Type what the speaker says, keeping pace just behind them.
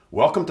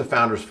Welcome to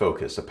Founders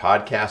Focus, a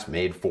podcast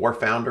made for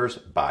founders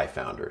by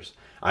founders.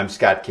 I'm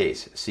Scott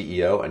Case,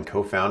 CEO and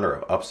co-founder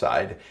of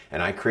Upside,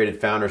 and I created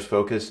Founders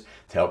Focus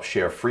to help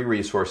share free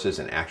resources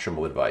and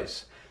actionable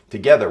advice.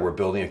 Together, we're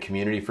building a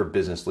community for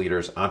business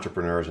leaders,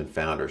 entrepreneurs, and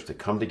founders to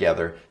come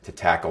together to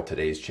tackle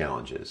today's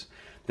challenges.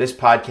 This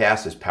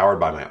podcast is powered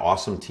by my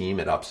awesome team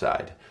at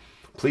Upside.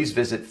 Please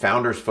visit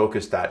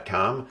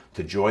foundersfocus.com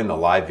to join the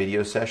live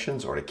video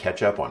sessions or to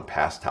catch up on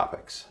past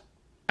topics.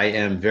 I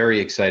am very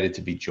excited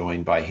to be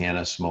joined by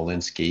Hannah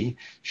Smolinski.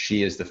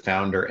 She is the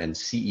founder and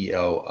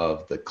CEO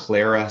of the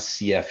Clara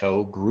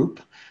CFO Group.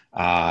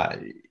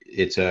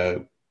 It's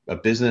a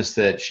business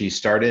that she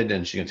started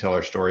and she can tell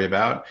her story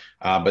about,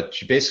 but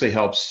she basically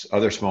helps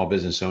other small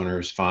business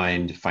owners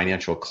find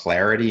financial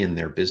clarity in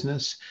their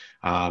business.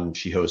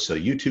 She hosts a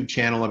YouTube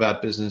channel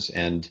about business,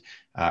 and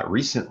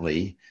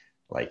recently,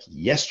 like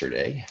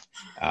yesterday,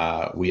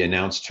 we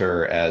announced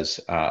her as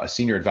a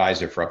senior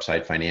advisor for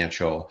Upside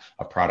Financial,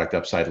 a product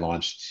Upside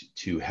launched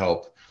to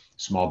help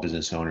small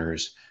business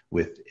owners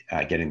with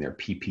getting their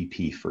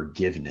PPP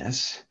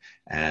forgiveness.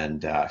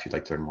 And if you'd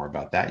like to learn more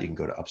about that, you can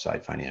go to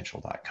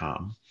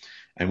upsidefinancial.com.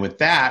 And with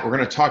that, we're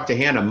going to talk to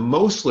Hannah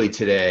mostly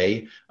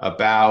today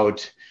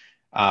about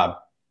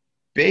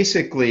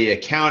basically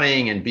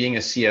accounting and being a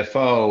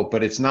CFO,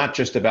 but it's not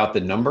just about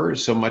the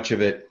numbers. So much of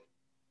it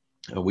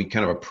we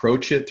kind of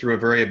approach it through a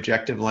very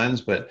objective lens,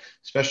 but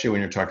especially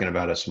when you're talking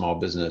about a small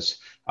business,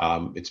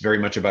 it's very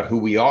much about who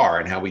we are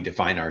and how we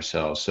define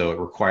ourselves. So it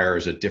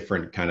requires a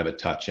different kind of a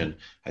touch. And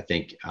I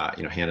think,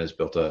 Hannah's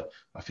built a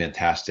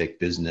fantastic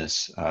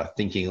business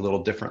thinking a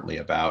little differently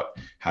about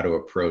how to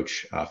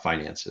approach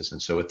finances.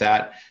 And so with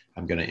that,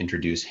 I'm going to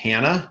introduce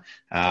Hannah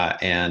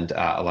and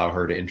allow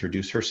her to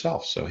introduce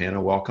herself. So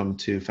Hannah, welcome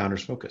to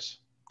Founders Focus.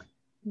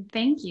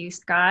 Thank you,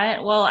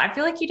 Scott. Well, I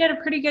feel like you did a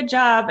pretty good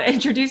job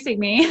introducing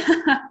me.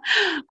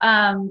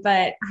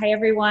 But hi,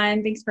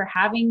 everyone. Thanks for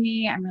having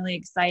me. I'm really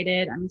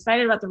excited. I'm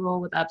excited about the role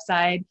with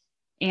Upside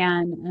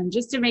and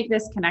just to make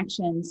this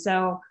connection.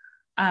 So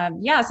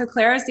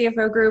Clara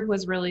CFO Group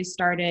was really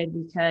started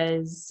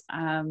because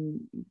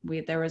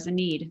there was a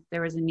need.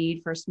 There was a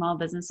need for small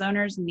business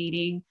owners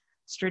needing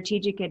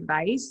strategic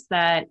advice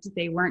that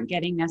they weren't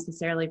getting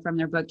necessarily from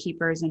their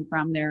bookkeepers and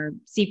from their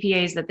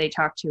CPAs that they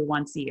talk to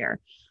once a year.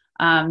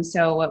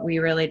 So what we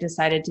really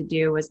decided to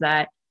do was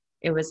that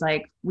it was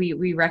like,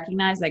 we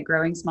recognize that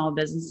growing small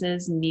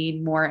businesses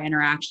need more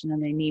interaction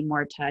and they need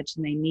more touch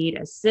and they need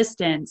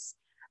assistance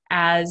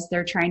as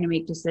they're trying to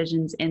make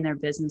decisions in their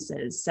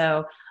businesses.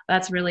 So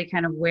that's really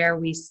kind of where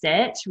we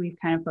sit. We've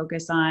kind of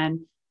focused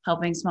on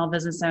helping small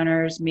business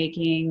owners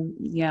making,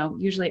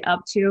 usually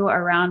up to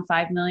around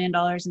 $5 million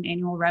in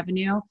annual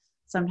revenue,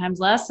 sometimes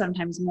less,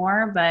 sometimes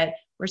more, but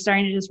we're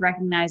starting to just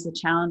recognize the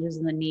challenges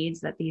and the needs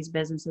that these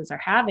businesses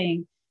are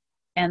having.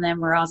 And then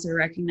we're also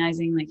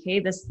recognizing like,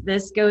 hey,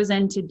 this goes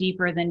into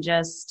deeper than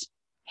just,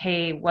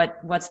 hey,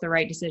 what's the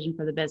right decision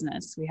for the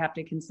business? We have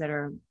to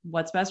consider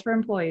what's best for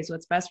employees,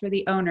 what's best for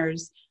the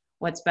owners,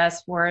 what's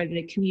best for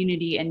the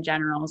community in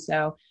general.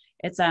 So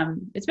it's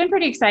been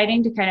pretty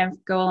exciting to kind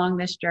of go along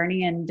this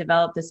journey and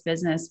develop this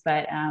business.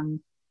 But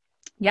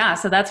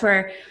so that's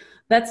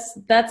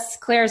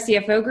Clara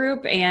CFO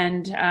Group,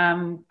 and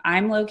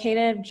I'm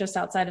located just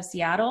outside of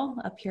Seattle,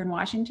 up here in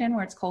Washington,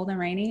 where it's cold and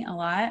rainy a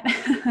lot.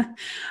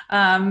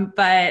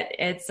 But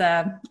it's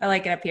I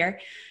like it up here,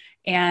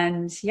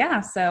 and so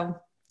I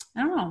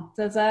don't know.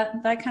 Does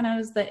that kind of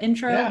is the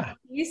intro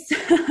piece?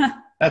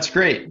 That's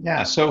great.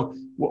 Yeah. So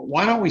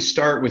why don't we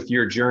start with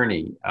your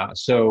journey?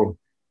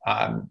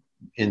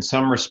 In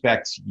some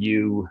respects,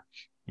 you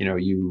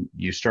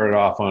started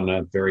off on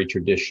a very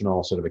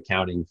traditional sort of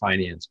accounting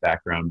finance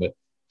background, but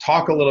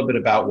talk a little bit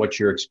about what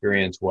your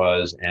experience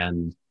was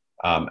and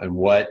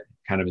what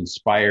kind of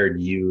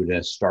inspired you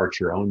to start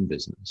your own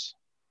business.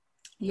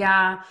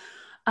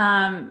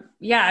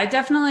 I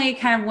definitely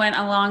kind of went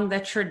along the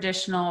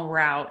traditional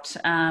route.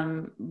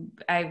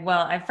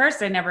 At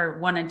first I never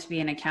wanted to be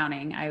in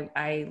accounting.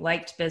 I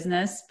liked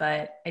business,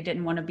 but I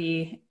didn't want to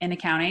be in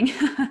accounting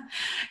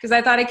because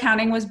I thought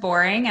accounting was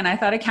boring and I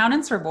thought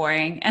accountants were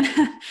boring.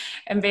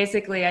 And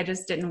basically I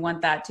just didn't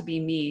want that to be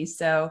me.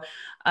 So,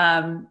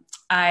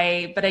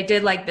 but I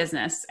did like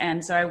business.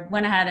 And so I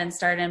went ahead and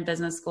started in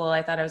business school.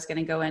 I thought I was going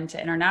to go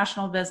into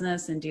international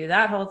business and do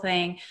that whole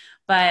thing.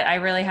 But I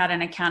really had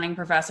an accounting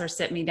professor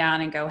sit me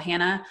down and go,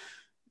 Hannah,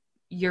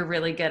 you're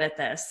really good at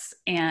this.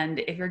 And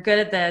if you're good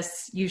at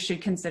this, you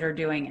should consider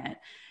doing it.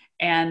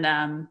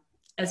 And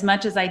as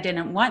much as I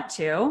didn't want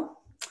to,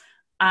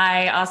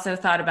 I also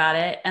thought about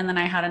it. And then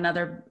I had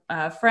another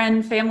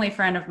family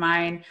friend of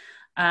mine.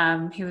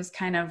 He was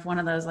kind of one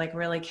of those like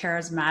really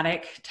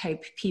charismatic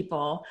type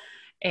people.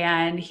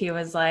 And he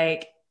was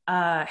like,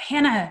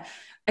 Hannah,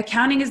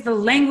 accounting is the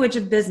language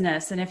of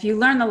business. And if you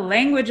learn the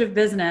language of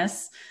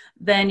business,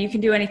 then you can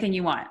do anything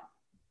you want.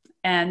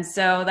 And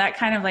so that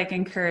kind of like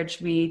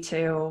encouraged me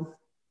to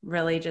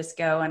really just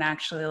go and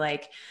actually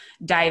like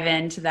dive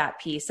into that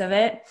piece of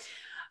it.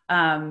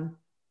 And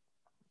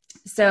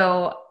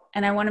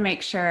I want to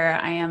make sure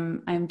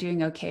I'm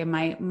doing okay.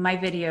 My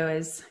video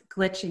is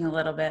glitching a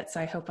little bit,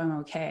 so I hope I'm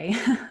okay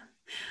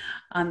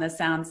on the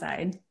sound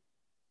side.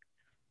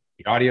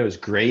 The audio is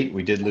great.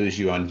 We did lose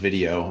you on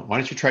video. Why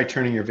don't you try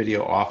turning your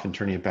video off and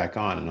turning it back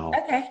on, and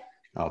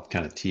I'll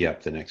kind of tee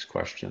up the next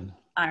question.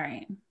 All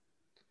right.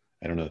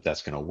 I don't know if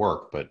that's going to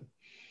work, but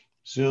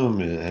Zoom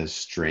has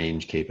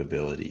strange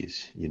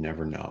capabilities. You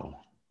never know.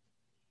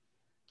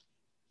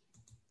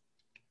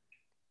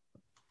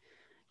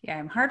 Yeah,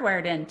 I'm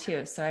hardwired in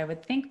too, so I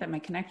would think that my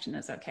connection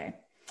is okay.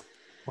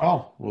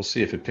 Well, we'll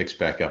see if it picks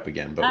back up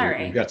again, but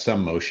we've got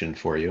some motion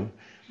for you.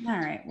 All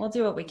right, we'll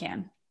do what we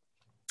can.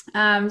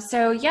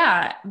 So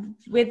yeah,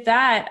 with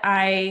that,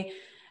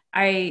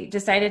 I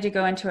decided to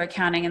go into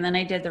accounting, and then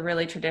I did the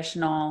really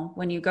traditional,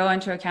 when you go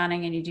into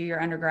accounting and you do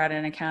your undergrad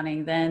in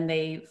accounting, then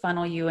they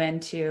funnel you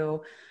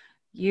into,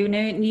 you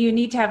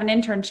need to have an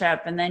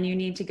internship, and then you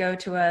need to go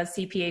to a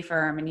CPA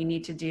firm, and you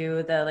need to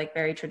do the like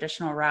very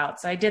traditional route.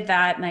 So I did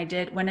that,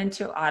 and went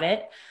into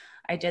audit.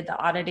 I did the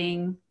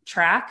auditing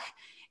track,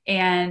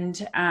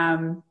 and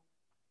I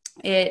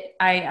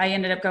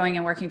ended up going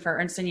and working for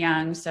Ernst &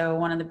 Young, so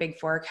one of the big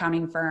four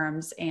accounting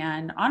firms.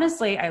 And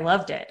honestly, I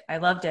loved it.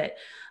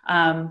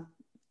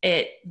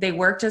 They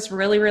worked us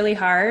really, really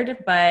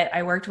hard, but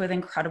I worked with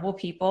incredible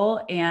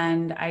people,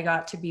 and I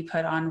got to be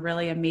put on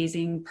really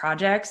amazing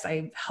projects.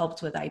 I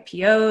helped with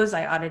IPOs.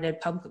 I audited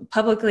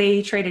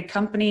publicly traded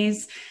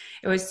companies.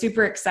 It was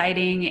super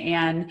exciting.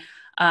 And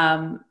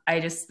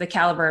the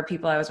caliber of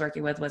people I was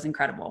working with was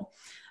incredible.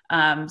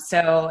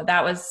 So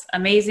that was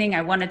amazing.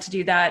 I wanted to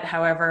do that.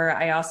 However,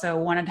 I also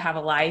wanted to have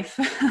a life.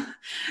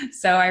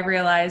 So I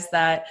realized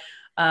that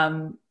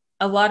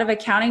a lot of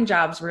accounting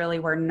jobs really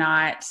were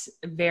not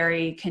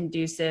very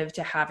conducive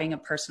to having a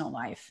personal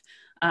life.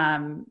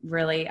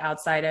 Really,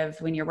 outside of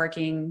when you're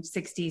working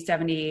 60,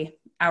 70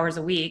 hours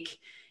a week,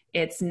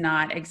 it's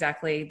not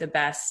exactly the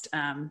best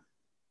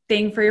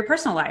thing for your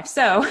personal life.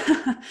 So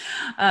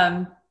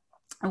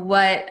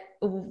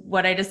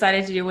what I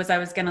decided to do was I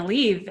was going to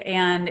leave.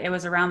 And it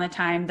was around the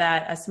time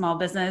that a small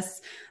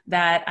business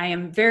that I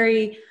am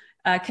very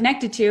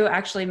connected to,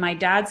 actually my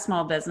dad's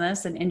small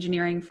business, an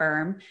engineering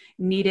firm,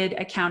 needed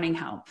accounting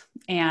help.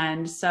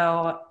 And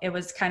so it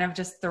was kind of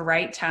just the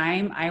right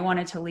time. I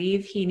wanted to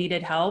leave. He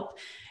needed help.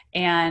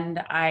 And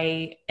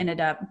I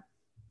ended up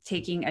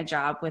taking a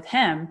job with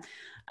him.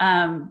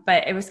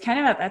 But it was kind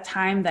of at that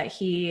time that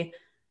he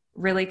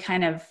really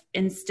kind of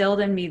instilled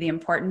in me the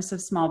importance of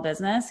small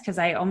business, because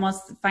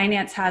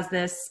finance has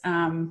this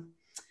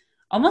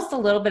almost a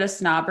little bit of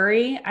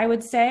snobbery, I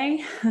would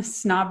say,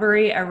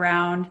 snobbery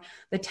around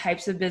the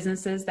types of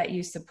businesses that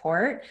you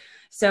support.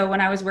 So when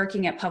I was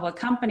working at public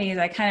companies,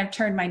 I kind of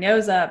turned my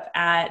nose up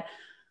at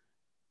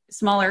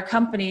smaller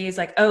companies,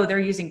 like, oh, they're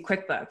using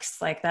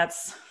QuickBooks. Like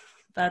that's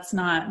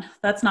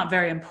not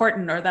very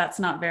important, or that's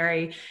not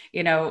very,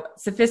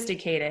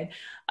 sophisticated.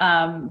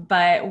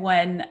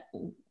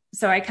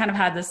 So I kind of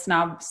had this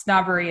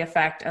snobbery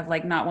effect of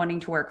like not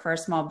wanting to work for a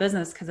small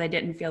business, because I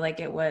didn't feel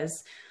like I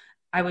was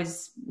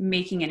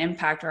making an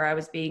impact or I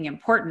was being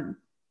important.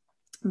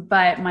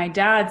 But my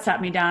dad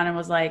sat me down and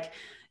was like,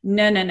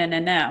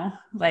 no.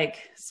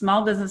 Like,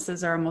 small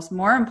businesses are almost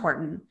more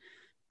important,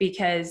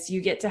 because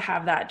you get to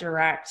have that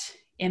direct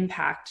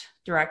impact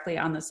directly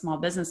on the small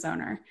business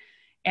owner.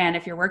 And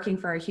if you're working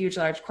for a huge,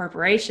 large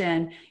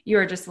corporation, you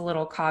are just a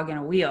little cog in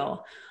a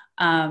wheel.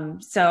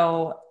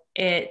 So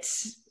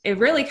it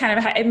really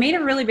it made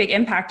a really big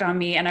impact on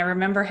me. And I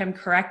remember him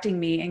correcting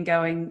me and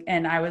going,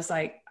 and I was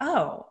like,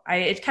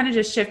 it kind of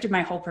just shifted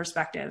my whole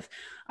perspective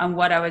on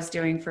what I was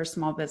doing for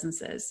small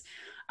businesses.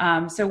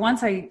 So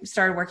once I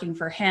started working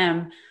for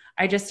him,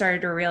 I just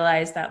started to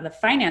realize that the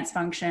finance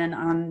function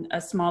on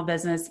a small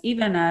business,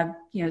 even a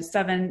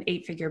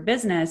 7-8 figure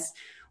business,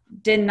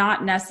 did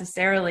not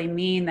necessarily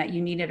mean that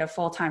you needed a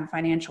full-time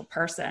financial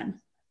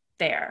person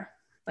there.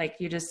 Like,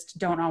 you just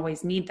don't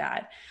always need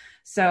that.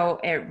 So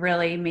it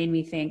really made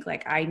me think,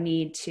 like, I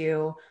need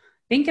to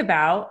think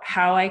about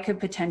how I could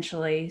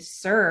potentially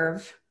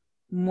serve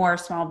more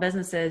small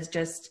businesses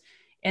just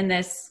in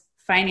this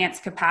finance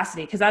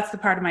capacity, because that's the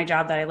part of my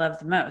job that I love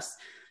the most.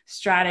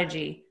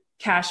 Strategy,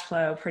 cash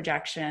flow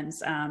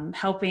projections,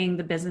 helping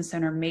the business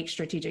owner make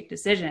strategic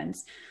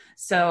decisions.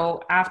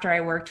 So after I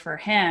worked for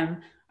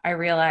him, I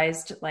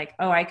realized, like,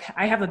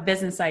 I have a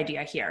business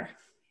idea here,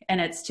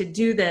 and it's to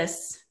do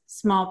this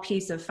small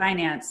piece of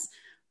finance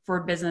for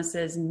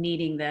businesses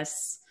needing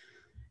this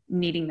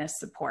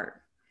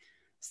support.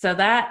 So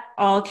that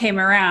all came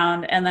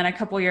around. And then a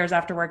couple of years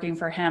after working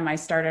for him, I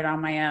started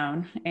on my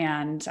own,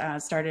 and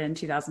started in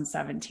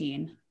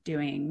 2017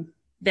 doing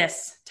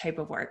this type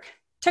of work.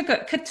 Took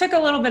a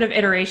little bit of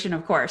iteration,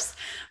 of course,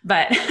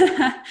 but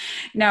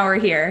now we're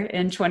here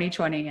in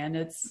 2020, and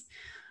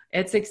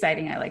it's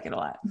exciting. I like it a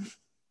lot.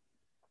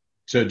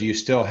 So do you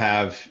still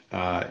have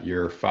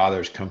your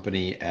father's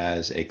company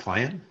as a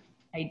client?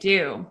 I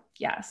do.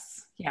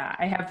 Yes. Yeah.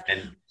 I have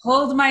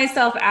pulled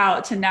myself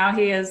out to now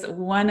he is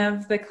one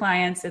of the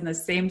clients in the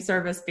same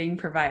service being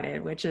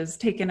provided, which has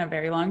taken a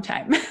very long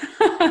time.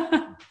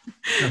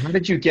 Now, how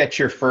did you get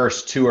your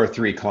first two or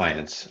three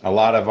clients? A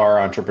lot of our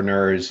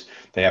entrepreneurs,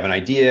 they have an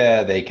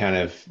idea, they kind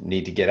of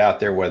need to get out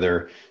there,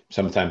 whether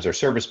sometimes they're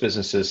service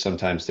businesses,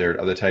 sometimes they're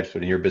other types,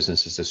 but in your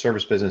business, it's a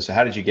service business. So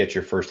how did you get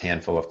your first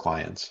handful of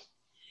clients?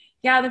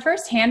 Yeah, the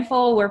first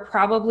handful were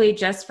probably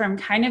just from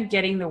kind of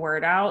getting the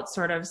word out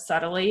sort of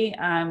subtly.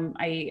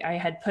 I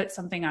had put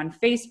something on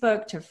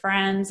Facebook to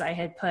friends. I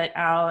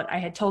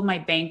had told my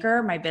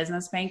banker, my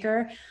business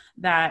banker,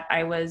 that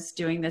I was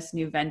doing this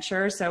new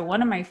venture. So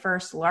one of my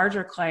first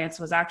larger clients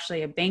was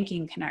actually a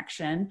banking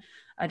connection,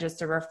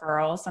 just a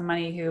referral,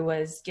 somebody who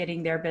was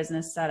getting their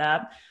business set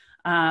up.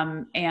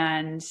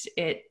 And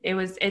it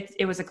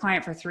was a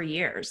client for 3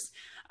 years.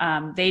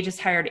 They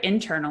just hired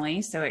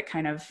internally. So it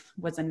kind of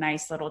was a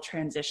nice little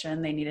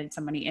transition. They needed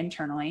somebody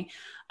internally.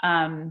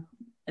 And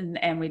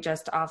we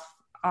just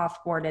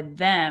offboarded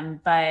them.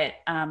 But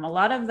a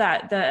lot of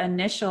that, the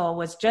initial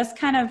was just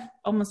kind of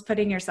almost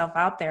putting yourself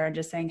out there and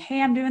just saying,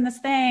 hey, I'm doing this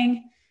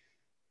thing.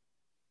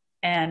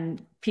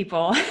 And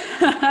people,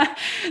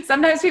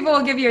 sometimes people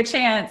will give you a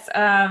chance.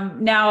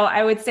 Now,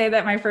 I would say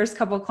that my first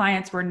couple of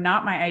clients were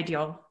not my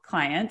ideal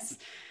clients,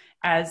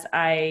 as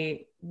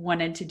I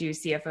wanted to do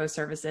CFO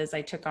services.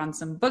 I took on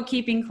some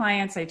bookkeeping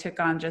clients. I took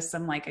on just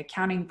some like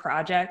accounting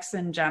projects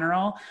in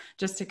general,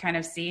 just to kind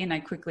of see. And I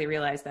quickly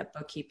realized that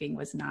bookkeeping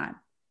was not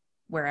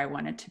where I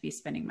wanted to be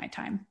spending my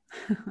time.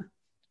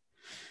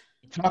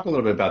 Talk a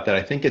little bit about that.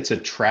 I think it's a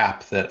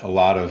trap that a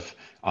lot of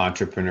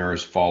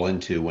entrepreneurs fall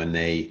into when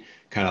they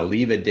kind of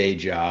leave a day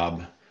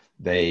job.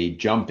 They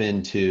jump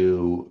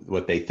into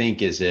what they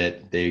think is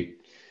it. They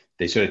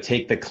sort of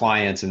take the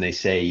clients and they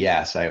say,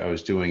 yes. I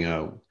was doing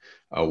a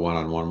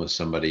one-on-one with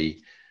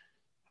somebody,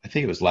 I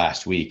think it was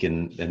last week,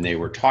 and they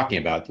were talking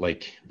about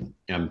like,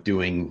 I'm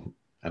doing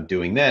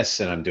this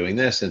and I'm doing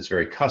this, and it's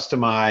very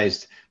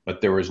customized,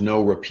 but there was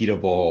no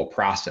repeatable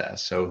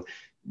process. So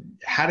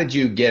how did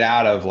you get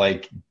out of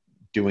like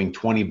doing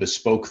 20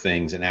 bespoke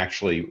things and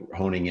actually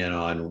honing in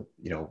on,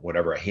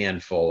 whatever, a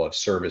handful of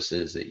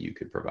services that you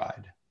could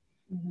provide?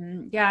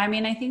 Mm-hmm. Yeah, I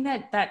mean, I think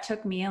that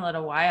took me a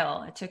little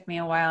while. It took me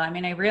a while. I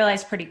mean, I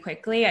realized pretty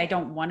quickly I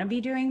don't want to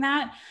be doing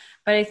that.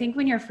 But I think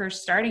when you're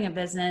first starting a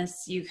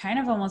business, you kind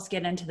of almost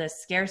get into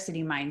this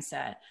scarcity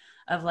mindset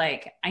of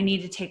like, I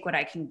need to take what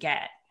I can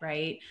get,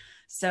 right?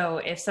 So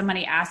if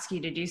somebody asks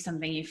you to do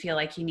something, you feel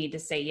like you need to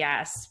say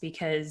yes,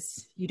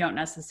 because you don't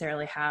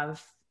necessarily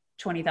have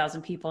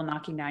 20,000 people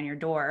knocking down your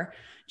door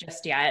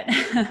just yet.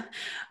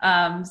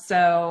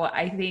 So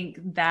I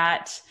think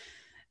that,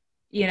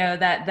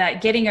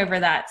 that getting over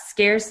that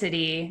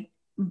scarcity.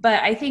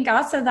 But I think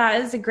also that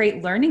is a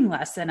great learning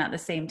lesson at the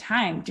same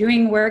time,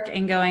 doing work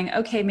and going,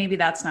 okay, maybe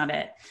that's not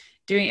it.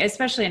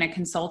 Especially in a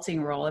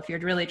consulting role, if you're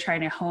really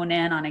trying to hone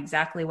in on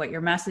exactly what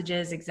your message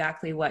is,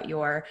 exactly what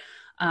your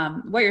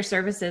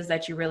service is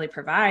that you really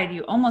provide,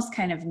 you almost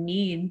kind of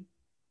need,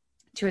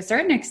 to a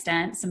certain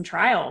extent, some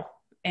trial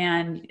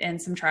and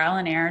some trial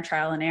and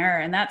error.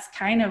 And that's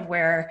kind of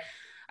where,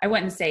 I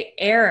wouldn't say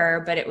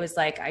error, but it was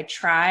like, I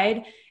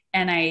tried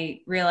and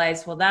I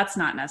realized, well, that's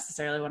not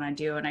necessarily what I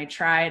do. And I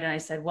tried and I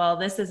said, well,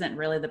 this isn't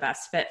really the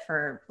best fit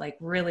for like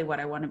really what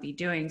I want to be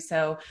doing.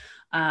 So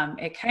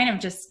it kind of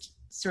just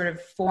sort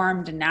of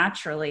formed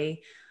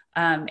naturally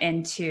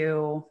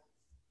into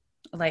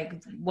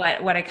like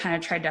what I kind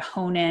of tried to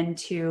hone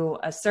into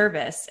a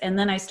service. And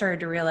then I started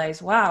to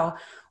realize, wow,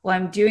 well,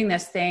 I'm doing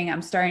this thing.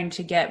 I'm starting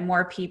to get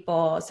more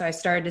people. So I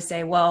started to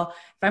say, well,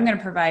 if I'm going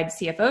to provide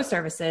CFO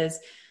services,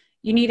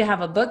 you need to have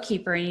a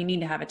bookkeeper and you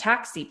need to have a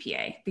tax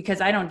CPA,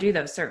 because I don't do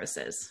those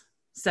services.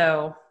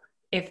 So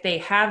if they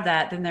have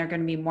that, then they're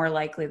going to be more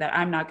likely that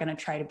I'm not going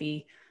to try to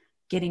be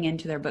getting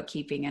into their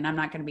bookkeeping, and I'm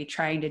not going to be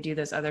trying to do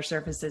those other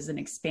services and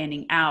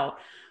expanding out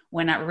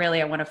when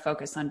I want to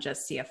focus on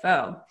just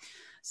CFO.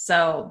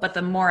 So, but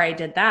the more I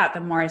did that,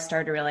 the more I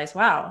started to realize,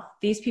 wow,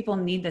 these people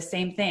need the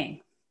same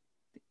thing.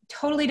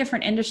 Totally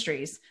different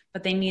industries,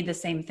 but they need the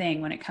same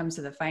thing when it comes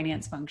to the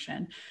finance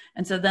function.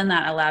 And so then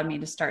that allowed me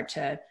to start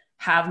to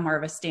have more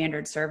of a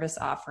standard service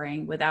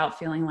offering without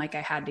feeling like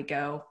I had to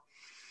go,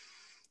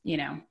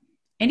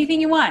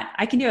 anything you want,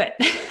 I can do it.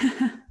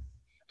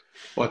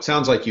 Well, it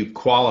sounds like you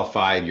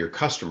qualified your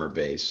customer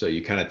base. So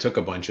you kind of took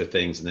a bunch of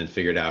things and then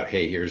figured out,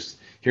 hey,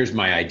 here's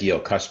my ideal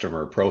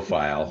customer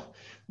profile.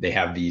 They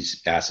have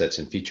these assets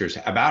and features.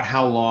 About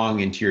how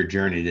long into your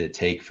journey did it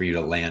take for you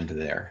to land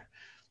there?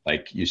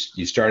 Like you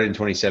started in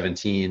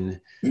 2017,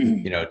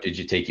 did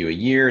it take you a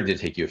year? Did it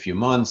take you a few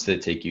months? Did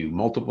it take you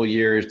multiple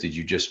years? Did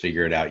you just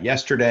figure it out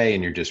yesterday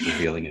and you're just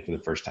revealing it for the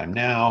first time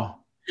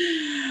now?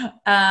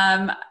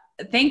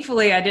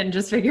 Thankfully, I didn't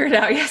just figure it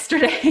out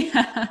yesterday.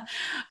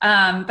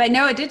 But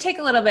no, it did take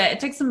a little bit. It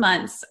took some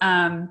months.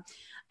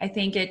 I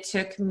think it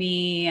took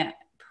me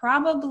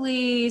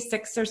probably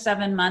 6 or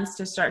 7 months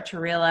to start to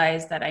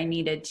realize that I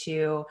needed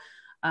to,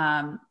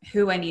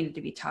 who I needed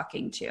to be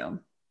talking to.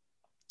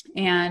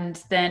 And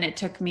then it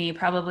took me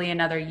probably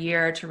another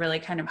year to really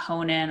kind of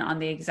hone in on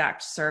the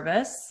exact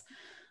service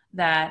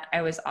that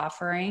I was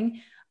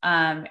offering.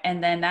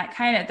 And then that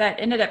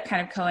ended up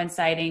kind of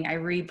coinciding. I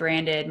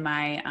rebranded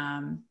my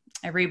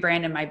I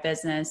rebranded my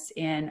business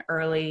in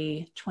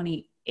early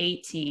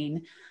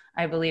 2018,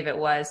 I believe it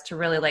was, to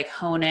really like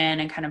hone in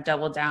and kind of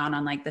double down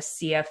on like the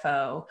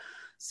CFO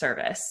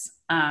service.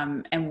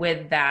 And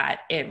with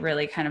that, it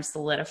really kind of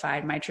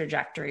solidified my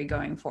trajectory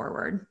going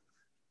forward.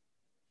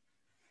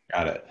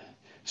 Got it.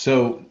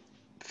 So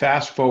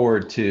fast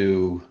forward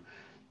to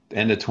the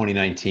end of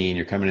 2019,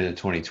 you're coming into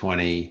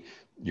 2020,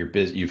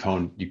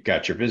 you've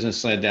got your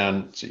business laid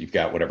down. So you've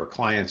got whatever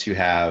clients you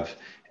have,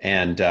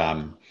 and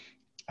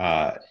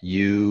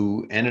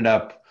you ended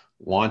up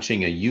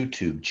launching a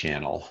YouTube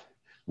channel,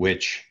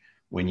 which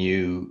when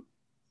you,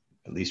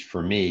 at least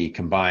for me,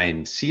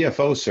 combine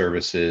CFO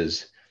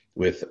services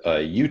with a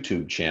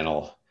YouTube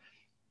channel,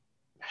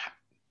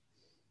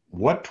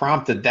 what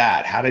prompted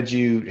that? How did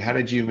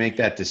you make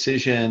that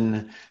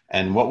decision?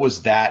 And what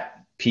was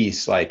that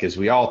piece like? As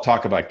we all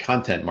talk about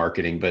content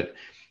marketing, but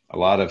a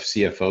lot of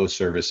CFO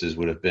services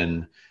would have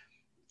been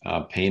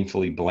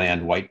painfully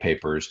bland white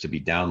papers to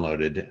be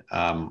downloaded.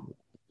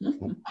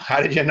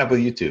 How did you end up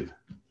with YouTube?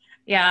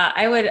 Yeah,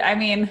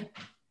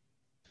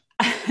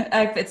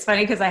 it's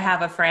funny because I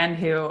have a friend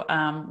who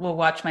will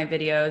watch my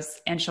videos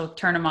and she'll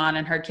turn them on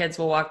and her kids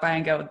will walk by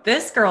and go,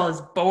 "This girl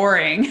is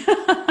boring."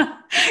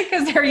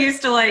 Because they're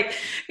used to like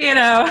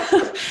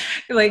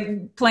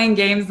playing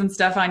games and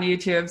stuff on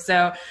YouTube.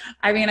 So,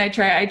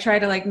 I try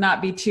to like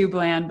not be too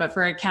bland, but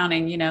for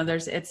accounting,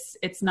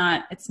 it's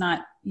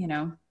not,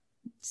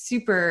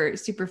 super,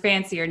 super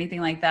fancy or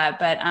anything like that.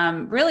 But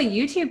really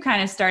YouTube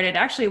kind of started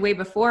actually way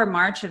before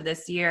March of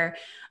this year.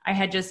 I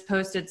had just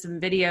posted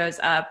some videos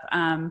up,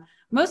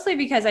 mostly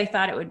because I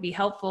thought it would be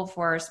helpful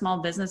for small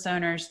business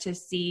owners to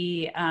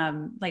see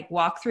like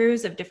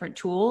walkthroughs of different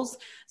tools.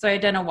 So I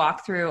had done a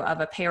walkthrough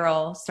of a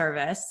payroll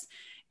service,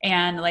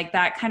 and like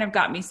that kind of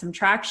got me some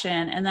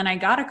traction. And then I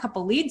got a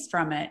couple leads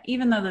from it,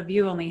 even though the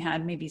view only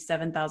had maybe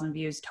 7,000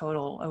 views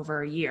total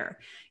over a year.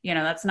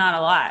 That's not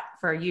a lot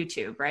for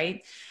YouTube,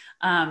 right?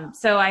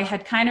 So I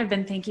had kind of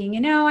been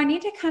thinking, I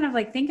need to kind of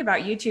like think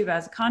about YouTube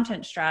as a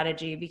content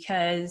strategy,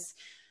 because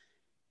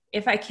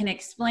if I can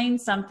explain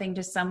something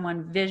to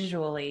someone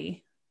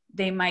visually,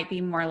 they might be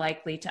more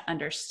likely to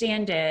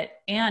understand it.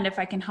 And if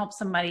I can help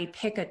somebody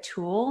pick a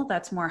tool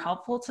that's more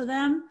helpful to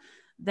them,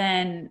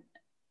 then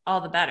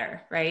all the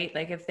better, right?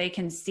 Like if they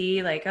can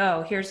see like,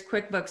 oh, here's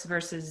QuickBooks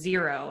versus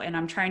Xero, and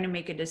I'm trying to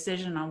make a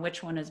decision on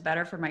which one is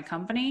better for my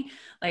company,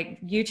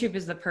 like YouTube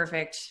is the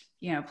perfect,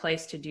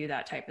 place to do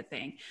that type of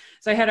thing.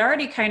 So I had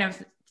already kind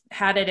of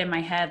had it in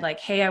my head, like,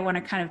 hey, I want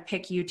to kind of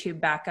pick YouTube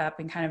back up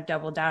and kind of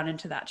double down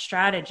into that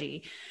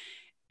strategy.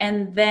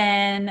 And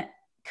then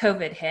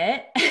COVID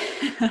hit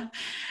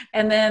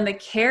and then the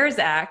CARES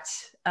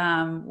Act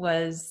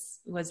was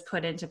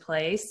put into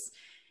place.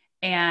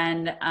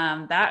 And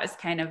that was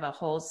kind of a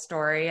whole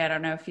story. I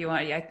don't know if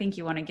I think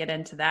you want to get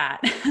into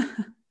that.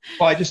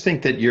 Well, I just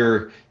think that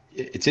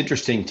it's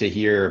interesting to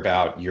hear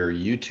about your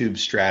YouTube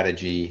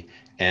strategy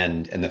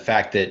and the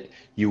fact that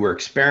you were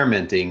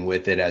experimenting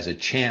with it as a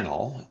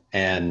channel.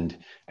 And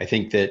I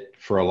think that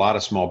for a lot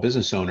of small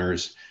business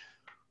owners,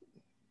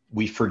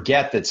 we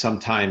forget that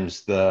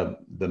sometimes the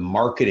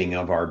marketing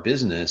of our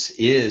business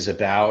is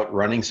about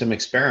running some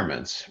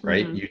experiments,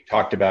 right? Mm-hmm. You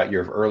talked about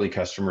your early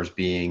customers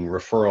being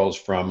referrals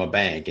from a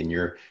bank and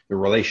the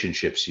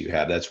relationships you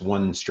have. That's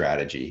one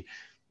strategy.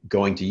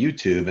 Going to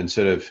YouTube and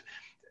sort of,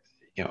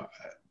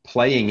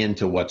 playing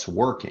into what's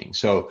working.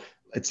 So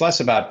it's less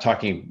about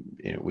talking,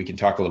 we can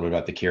talk a little bit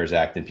about the CARES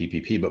Act and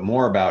PPP, but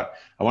more about,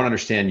 I want to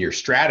understand your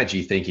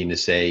strategy thinking to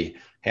say,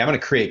 hey, I'm going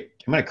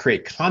to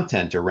create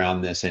content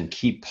around this and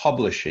keep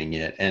publishing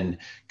it, and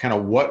kind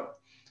of what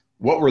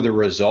were the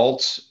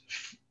results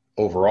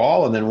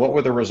overall, and then what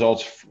were the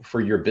results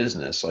for your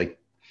business? Like,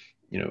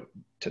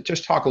 to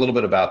just talk a little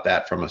bit about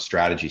that from a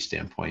strategy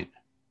standpoint.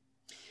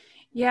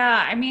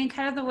 Yeah,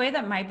 kind of the way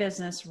that my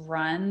business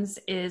runs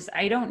is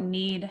I don't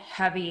need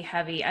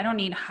I don't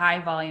need high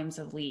volumes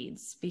of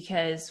leads,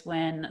 because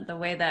when the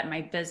way that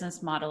my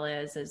business model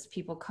is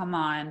people come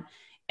on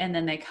and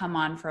then they come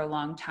on for a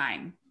long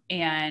time.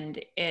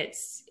 And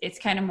it's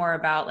kind of more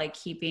about like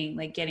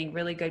getting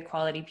really good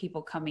quality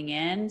people coming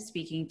in,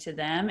 speaking to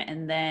them,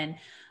 and then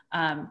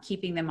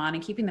keeping them on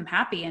and keeping them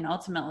happy. And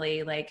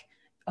ultimately, like,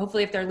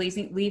 hopefully if they're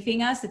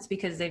leaving us, it's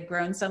because they've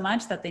grown so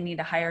much that they need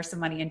to hire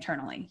somebody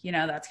internally.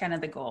 That's kind of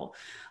the goal.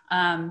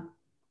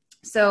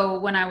 So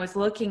when I was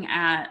looking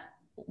at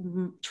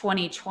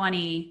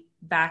 2020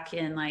 back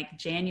in like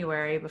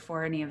January,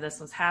 before any of this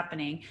was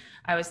happening,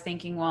 I was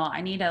thinking, well,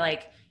 I need to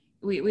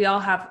we all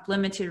have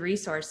limited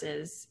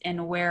resources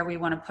in where we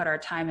want to put our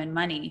time and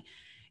money.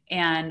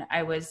 And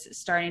I was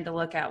starting to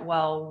look at,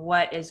 well,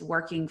 what is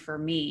working for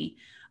me?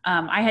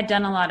 I had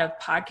done a lot of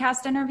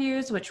podcast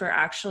interviews, which were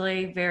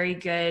actually very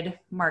good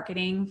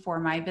marketing for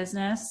my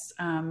business,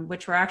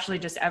 which were actually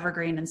just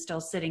evergreen and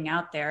still sitting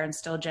out there and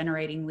still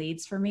generating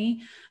leads for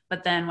me.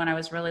 But then when I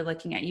was really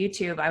looking at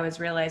YouTube, I was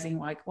realizing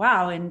like,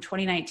 wow, in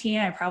 2019,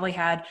 I probably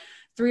had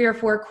 3 or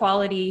 4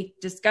 quality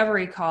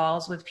discovery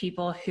calls with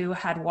people who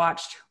had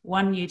watched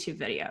one YouTube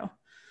video.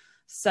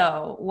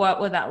 So what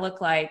would that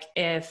look like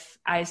if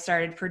I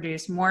started to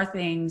produce more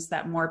things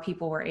that more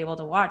people were able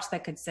to watch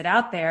that could sit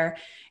out there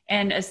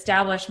and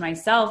establish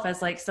myself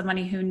as like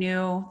somebody who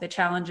knew the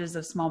challenges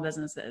of small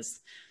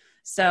businesses?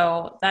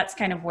 So that's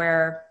kind of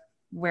where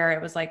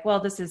it was like, well,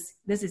 this is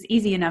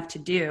easy enough to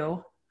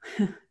do.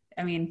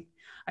 I mean,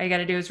 all you got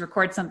to do is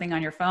record something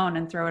on your phone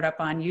and throw it up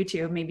on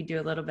YouTube, maybe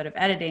do a little bit of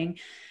editing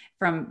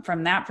from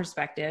that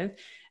perspective.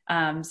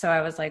 So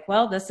I was like,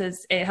 well,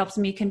 it helps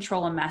me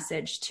control a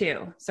message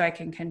too. So I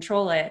can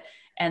control it.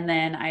 And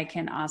then I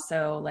can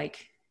also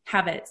like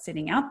have it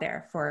sitting out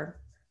there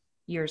for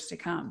years to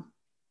come.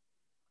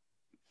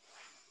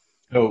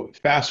 So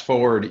fast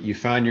forward, you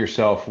found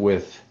yourself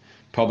with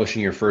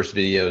publishing your first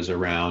videos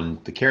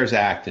around the CARES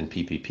Act and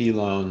PPP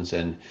loans,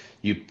 and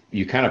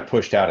you kind of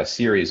pushed out a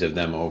series of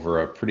them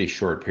over a pretty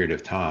short period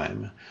of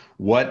time.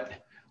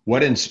 What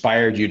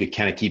inspired you to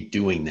kind of keep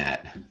doing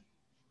that?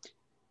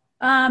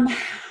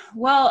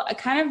 Well,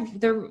 kind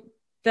of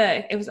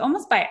it was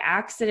almost by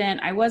accident.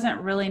 I wasn't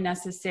really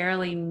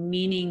necessarily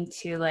meaning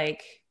to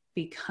like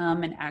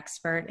become an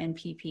expert in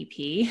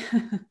PPP.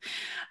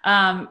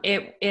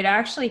 It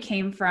actually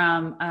came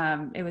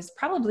from, it was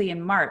probably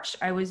in March.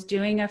 I was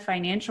doing a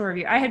financial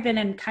review. I had been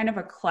in kind of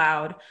a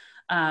cloud,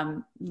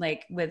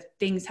 like with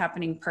things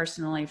happening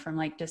personally from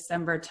like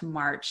December to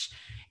March.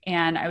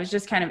 And I was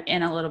just kind of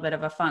in a little bit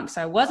of a funk.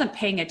 So I wasn't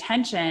paying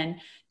attention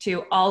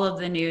to all of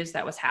the news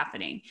that was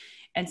happening.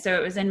 And so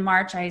it was in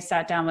March, I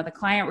sat down with a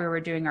client, we were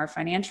doing our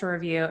financial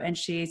review, and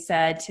she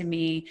said to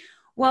me,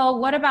 well,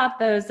 what about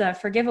those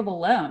forgivable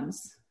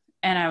loans?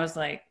 And I was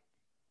like,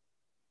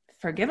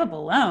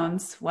 forgivable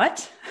loans?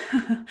 What?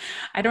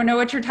 I don't know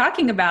what you're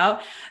talking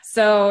about.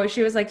 So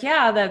she was like,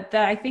 yeah, that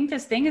I think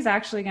this thing is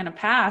actually going to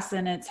pass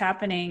and it's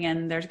happening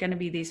and there's going to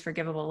be these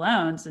forgivable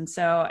loans. And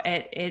so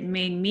it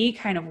made me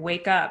kind of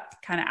wake up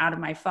kind of out of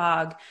my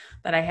fog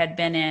that I had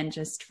been in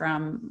just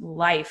from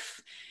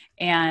life,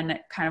 and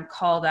kind of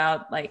called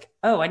out like,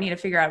 oh, I need to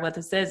figure out what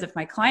this is. If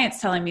my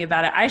client's telling me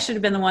about it, I should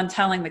have been the one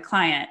telling the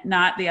client,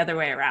 not the other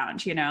way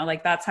around. You know,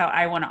 like that's how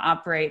I want to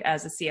operate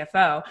as a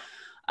CFO.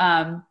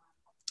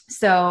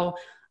 So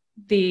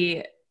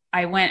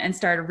I went and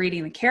started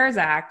reading the CARES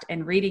Act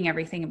and reading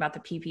everything about the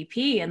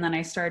PPP. And then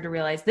I started to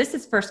realize this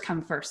is first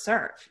come, first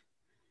serve.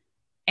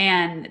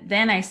 And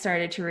then I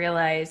started to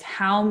realize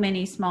how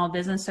many small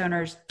business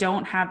owners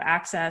don't have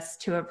access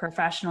to a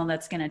professional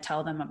that's going to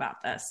tell them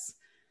about this.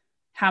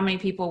 How many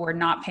people were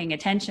not paying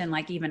attention,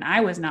 like even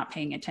I was not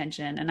paying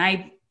attention, and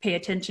I pay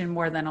attention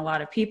more than a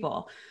lot of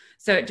people.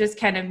 So it just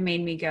kind of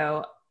made me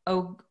go,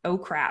 oh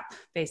crap,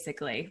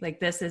 basically. Like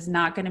this is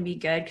not going to be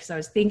good, because I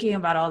was thinking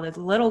about all the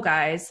little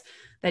guys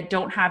that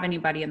don't have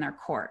anybody in their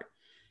court.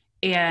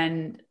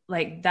 And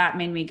like that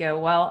made me go,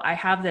 well, I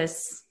have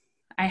this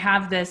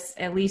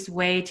at least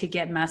way to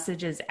get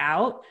messages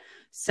out.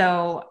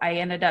 So I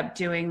ended up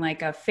doing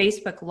like a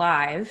Facebook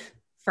Live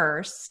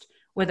first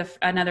with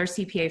another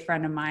CPA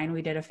friend of mine.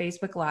 We did a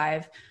Facebook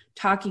Live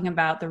talking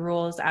about the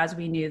rules as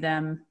we knew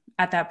them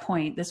at that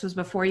point. This was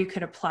before you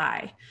could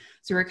apply.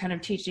 So we were kind of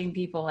teaching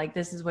people like,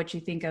 this is what you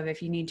think of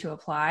if you need to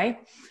apply.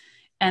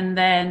 And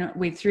then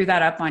we threw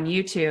that up on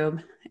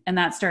YouTube, and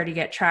that started to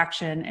get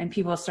traction, and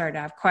people started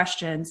to have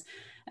questions.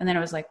 And then it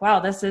was like, wow,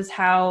 this is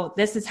how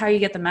you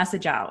get the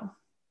message out.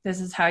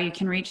 This is how you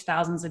can reach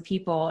thousands of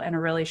people in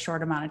a really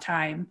short amount of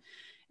time.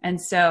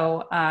 And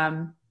so,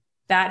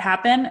 that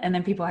happened. And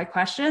then people had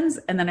questions,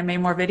 and then I made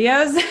more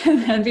videos,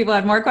 and then people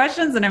had more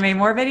questions, and I made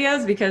more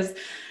videos, because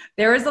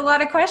there was a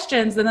lot of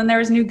questions. And then there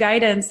was new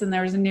guidance, and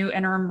there was a new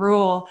interim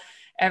rule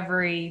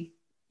every,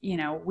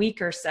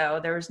 week or so.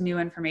 There was new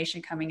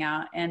information coming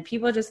out, and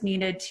people just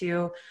needed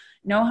to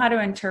know how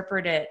to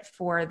interpret it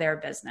for their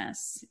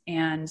business.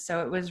 And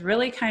so it was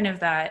really kind of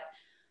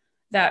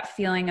that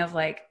feeling of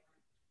like,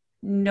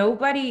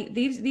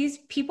 these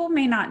people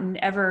may not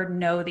ever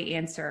know the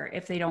answer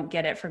if they don't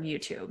get it from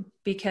YouTube,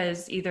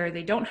 because either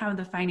they don't have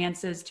the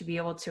finances to be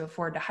able to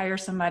afford to hire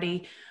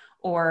somebody,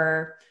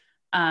 or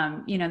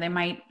they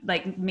might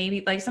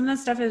maybe some of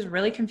the stuff is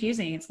really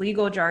confusing. It's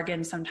legal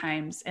jargon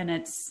sometimes, and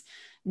it's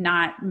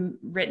not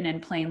written in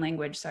plain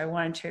language. So I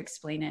wanted to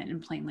explain it in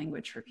plain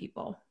language for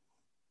people.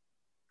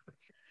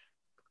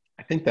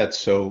 I think that's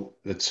so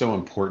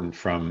important,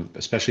 from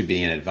especially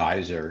being an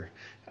advisor,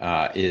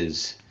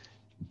 is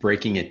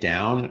breaking it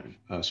down.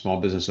 Small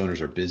business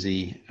owners are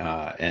busy,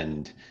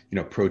 and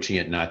approaching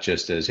it not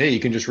just as, hey, you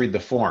can just read the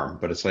form,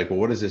 but it's like, well,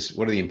 what is this?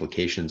 What are the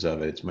implications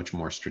of it? It's much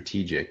more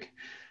strategic.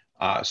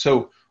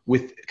 So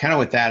with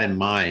that in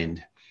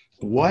mind,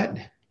 what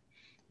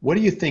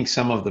do you think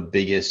some of the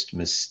biggest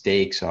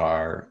mistakes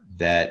are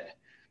that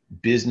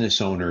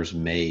business owners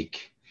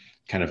make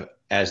kind of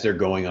as they're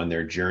going on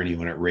their journey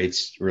when it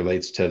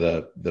relates to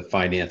the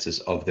finances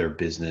of their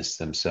business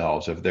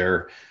themselves? If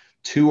they're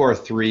 2 or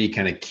 3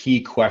 kind of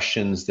key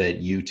questions that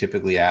you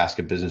typically ask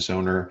a business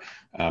owner,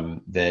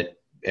 that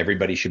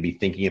everybody should be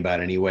thinking about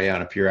anyway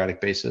on a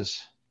periodic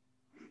basis?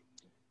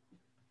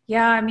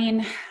 Yeah, I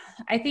mean,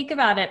 I think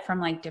about it from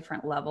like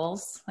different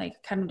levels,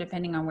 like kind of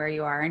depending on where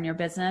you are in your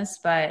business.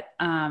 But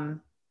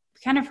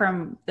kind of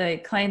from the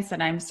clients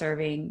that I'm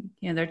serving,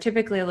 they're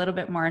typically a little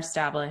bit more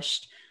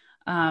established.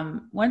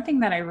 One thing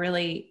that I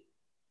really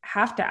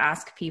have to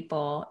ask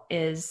people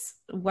is,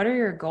 what are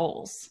your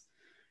goals?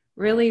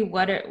 Really,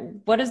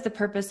 what is the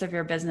purpose of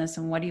your business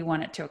and what do you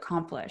want it to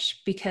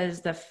accomplish?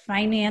 Because the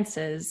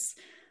finances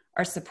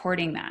are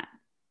supporting that.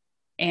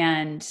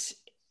 And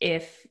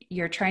if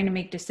you're trying to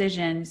make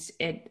decisions,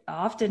 it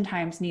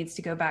oftentimes needs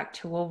to go back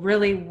to, well,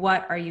 really,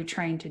 what are you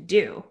trying to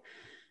do?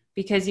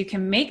 Because you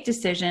can make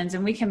decisions,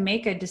 and we can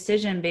make a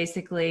decision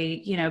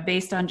basically,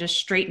 based on just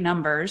straight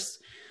numbers.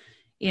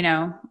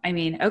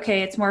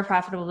 Okay, it's more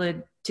profitable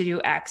to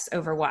do X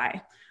over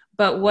Y.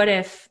 But what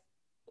if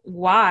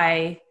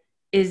Y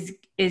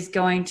is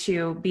going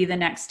to be the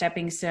next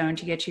stepping stone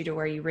to get you to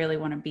where you really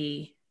want to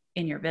be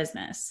in your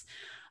business?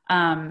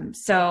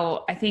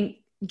 So I think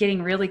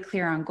getting really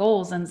clear on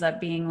goals ends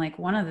up being like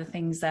one of the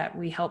things that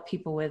we help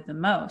people with the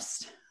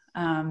most.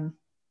 I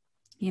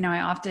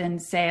often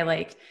say,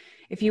 like,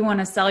 if you want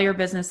to sell your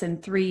business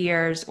in 3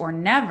 years or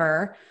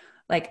never,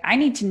 like, I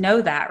need to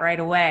know that right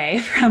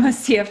away from a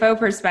CFO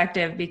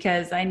perspective,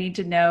 because I need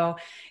to know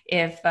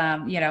if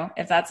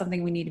that's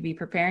something we need to be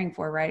preparing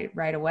for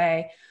right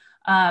away.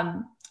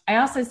 I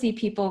also see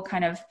people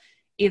kind of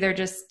either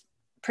just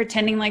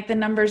pretending like the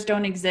numbers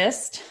don't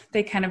exist.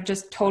 They kind of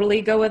just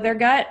totally go with their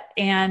gut,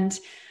 and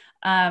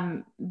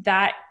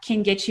that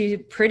can get you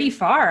pretty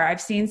far.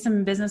 I've seen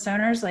some business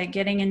owners like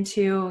getting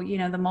into,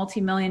 the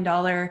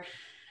multi-million-dollar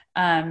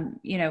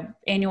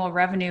annual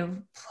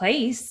revenue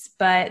place,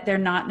 but they're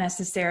not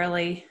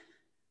necessarily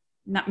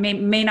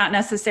may not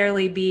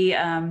necessarily be,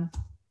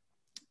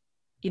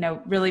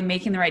 really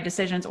making the right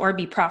decisions or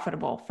be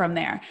profitable from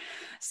there.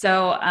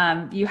 So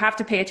you have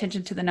to pay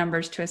attention to the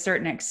numbers to a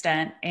certain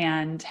extent,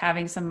 and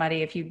having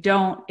somebody, if you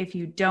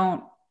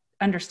don't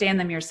understand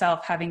them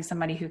yourself, having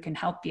somebody who can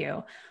help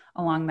you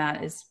along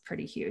that is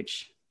pretty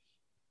huge.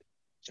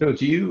 So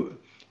do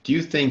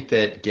you think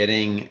that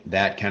getting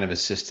that kind of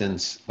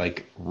assistance,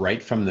 like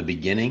right from the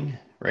beginning,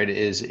 right,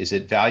 is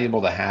it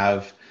valuable to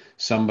have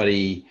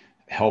somebody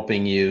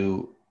helping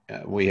you?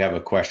 We have a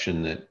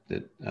question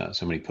that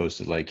somebody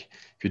posted, like,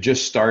 if you're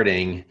just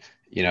starting,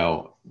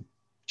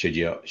 should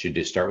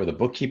you start with a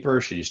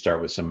bookkeeper? Should you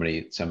start with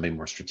somebody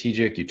more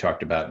strategic? You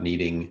talked about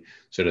needing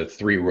sort of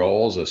 3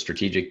 roles: a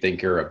strategic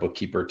thinker, a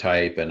bookkeeper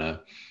type, and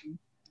a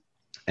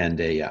kind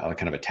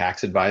of a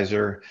tax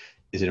advisor.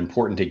 Is it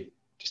important to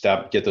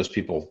get those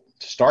people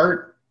to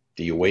start?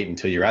 Do you wait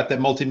until you're at that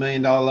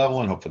multi-million-dollar level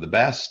and hope for the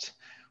best?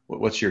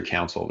 What's your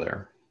counsel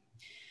there?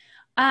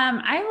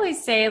 I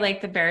always say,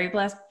 like, the very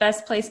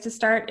best place to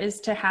start is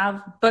to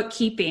have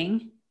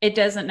bookkeeping. It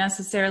doesn't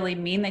necessarily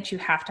mean that you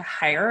have to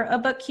hire a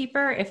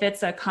bookkeeper. If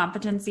it's a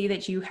competency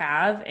that you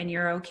have and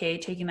you're okay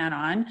taking that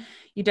on,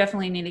 you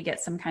definitely need to get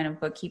some kind of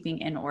bookkeeping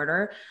in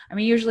order.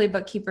 Usually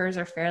bookkeepers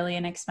are fairly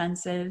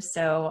inexpensive,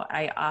 so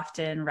I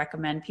often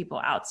recommend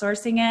people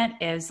outsourcing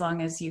it, as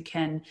long as you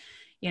can,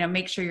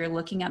 make sure you're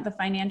looking at the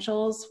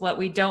financials. What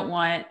we don't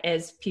want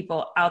is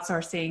people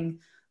outsourcing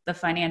the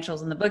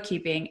financials and the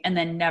bookkeeping and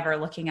then never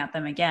looking at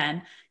them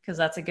again, because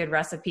that's a good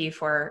recipe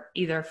for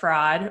either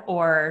fraud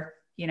or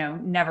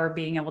never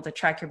being able to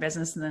track your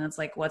business. And then it's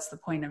like, what's the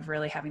point of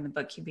really having the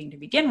bookkeeping to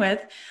begin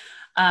with?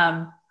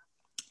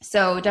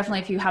 So definitely,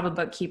 if you have a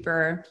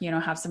bookkeeper,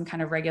 have some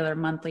kind of regular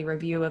monthly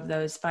review of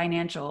those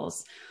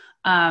financials.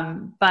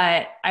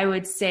 But I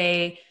would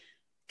say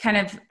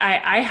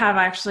I have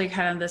actually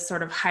kind of this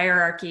sort of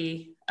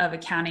hierarchy of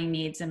accounting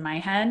needs in my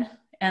head.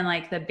 And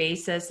like the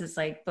basis is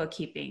like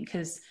bookkeeping,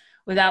 because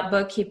without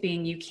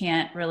bookkeeping, you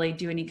can't really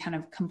do any kind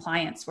of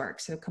compliance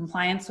work. So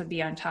compliance would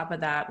be on top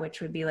of that,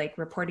 which would be like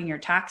reporting your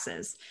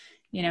taxes,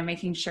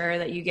 making sure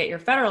that you get your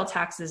federal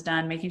taxes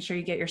done, making sure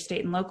you get your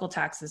state and local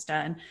taxes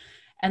done.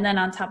 And then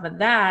on top of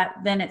that,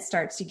 then it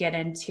starts to get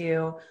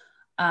into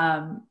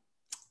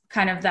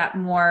kind of that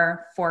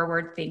more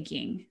forward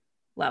thinking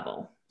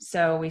level.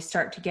 So we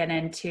start to get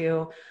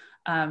into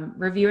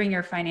reviewing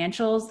your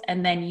financials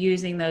and then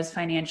using those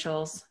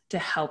financials to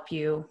help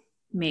you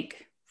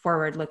make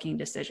forward-looking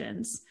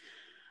decisions.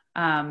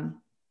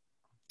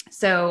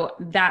 So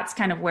that's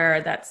kind of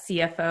where that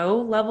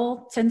CFO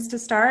level tends to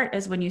start,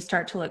 is when you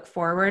start to look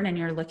forward and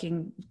you're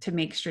looking to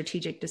make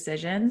strategic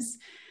decisions.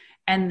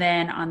 And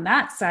then on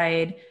that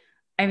side,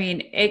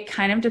 it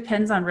kind of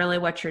depends on really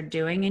what you're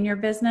doing in your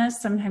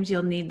business. Sometimes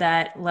you'll need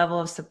that level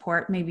of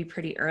support maybe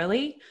pretty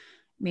early.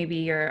 Maybe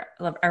you're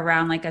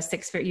around like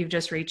you've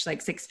just reached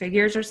like 6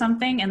 figures or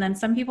something. And then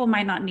some people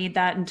might not need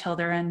that until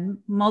they're in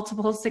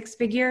multiple 6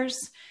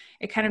 figures.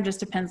 It kind of just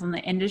depends on the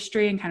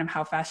industry and kind of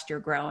how fast you're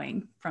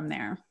growing from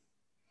there.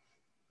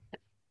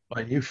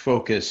 Well, you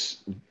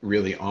focus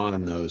really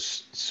on the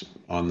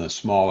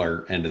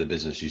smaller end of the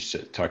business.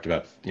 You talked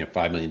about,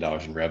 $5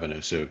 million in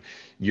revenue. So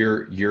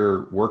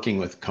you're working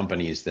with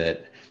companies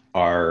that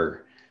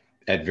are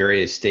at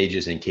various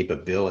stages and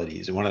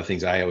capabilities. And one of the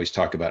things I always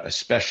talk about,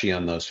 especially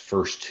on those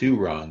first 2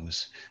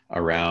 rungs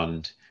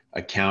around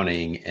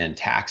accounting and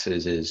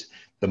taxes, is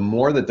the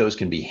more that those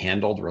can be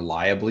handled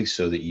reliably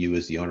so that you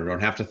as the owner don't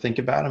have to think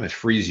about them, it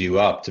frees you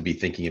up to be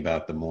thinking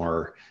about the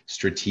more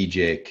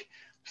strategic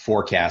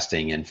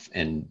forecasting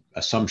and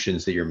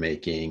assumptions that you're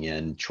making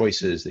and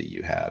choices that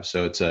you have.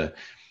 So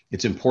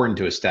it's important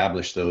to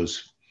establish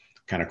those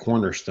kind of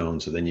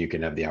cornerstones so then you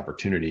can have the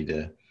opportunity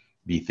to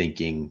be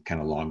thinking kind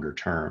of longer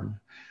term.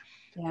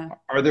 Yeah.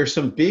 Are there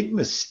some big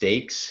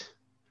mistakes?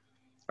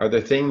 Are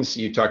there things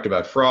you talked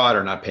about fraud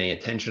or not paying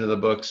attention to the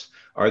books?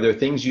 Are there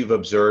things you've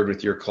observed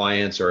with your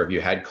clients, or have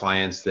you had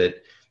clients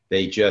that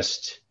they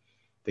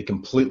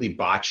completely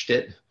botched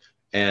it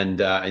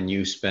and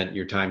you spent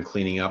your time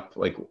cleaning up?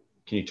 Like,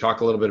 can you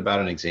talk a little bit about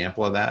an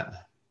example of that?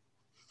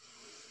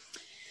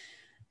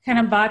 Kind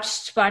of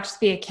botched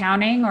the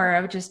accounting,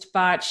 or just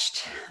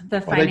botched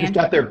the financial? Well, they just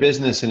got their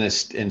business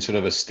in sort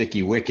of a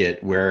sticky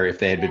wicket where if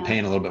they had been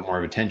paying a little bit more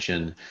of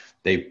attention,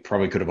 they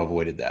probably could have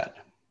avoided that.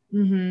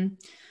 Mm-hmm.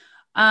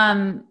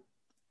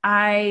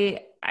 I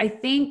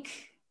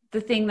think the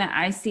thing that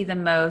I see the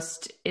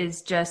most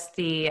is just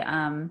the,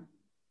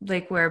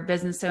 like where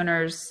business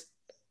owners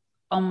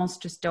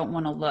almost just don't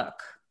want to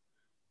look.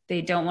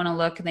 They don't want to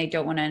look and they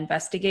don't want to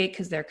investigate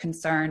because they're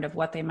concerned of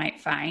what they might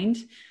find.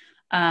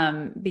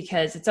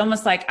 Because it's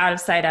almost like out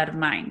of sight, out of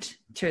mind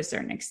to a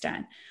certain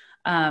extent.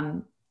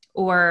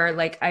 Or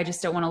like, I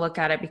just don't want to look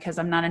at it because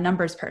I'm not a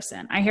numbers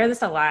person. I hear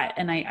this a lot.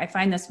 And I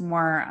find this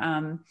more,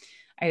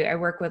 I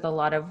work with a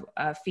lot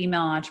of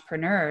female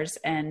entrepreneurs,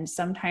 and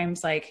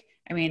sometimes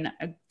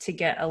to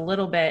get a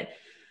little bit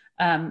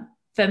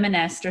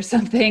feminist or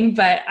something,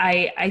 but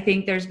I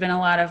think there's been a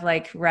lot of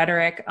like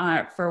rhetoric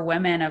for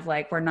women of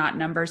like, we're not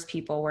numbers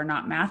people, we're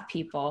not math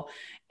people.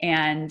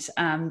 And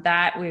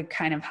that we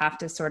kind of have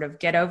to sort of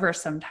get over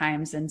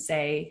sometimes and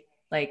say,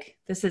 like,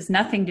 this has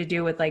nothing to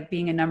do with like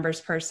being a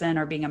numbers person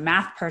or being a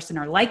math person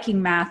or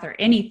liking math or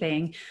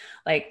anything.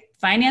 Like,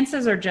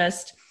 finances are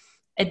just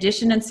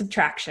addition and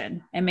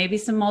subtraction, and maybe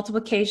some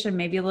multiplication,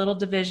 maybe a little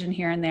division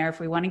here and there if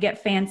we want to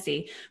get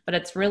fancy, but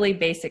it's really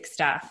basic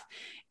stuff.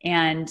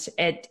 And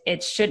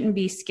it shouldn't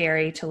be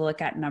scary to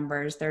look at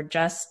numbers. They're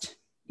just,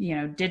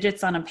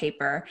 digits on a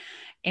paper.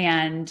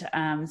 And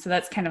so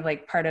that's kind of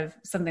like part of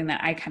something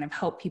that I kind of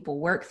help people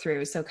work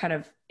through. So kind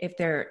of if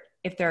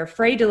they're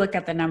afraid to look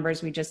at the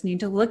numbers, we just need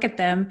to look at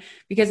them,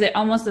 because it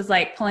almost is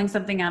like pulling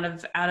something out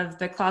of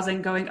the closet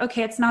and going,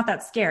 okay, it's not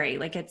that scary.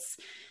 Like it's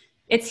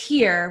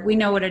here. We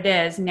know what it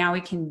is. Now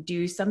we can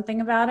do something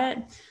about it.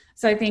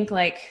 So I think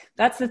like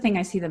that's the thing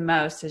I see the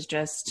most is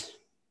just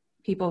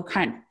people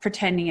kind of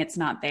pretending it's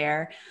not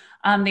there.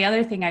 The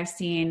other thing I've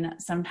seen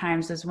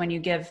sometimes is when you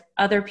give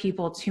other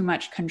people too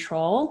much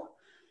control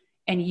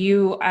and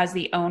you as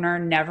the owner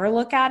never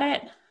look at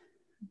it,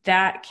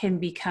 that can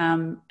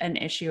become an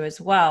issue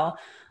as well.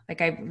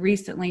 Like I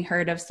recently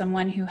heard of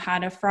someone who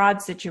had a fraud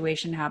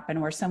situation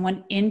happen where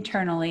someone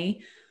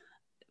internally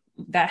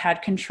that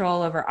had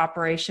control over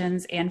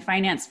operations and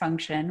finance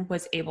function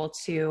was able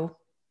to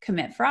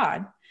commit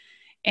fraud.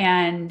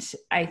 And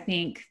I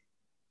think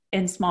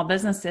in small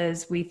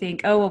businesses, we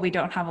think, oh, well, we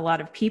don't have a lot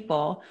of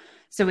people,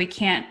 so we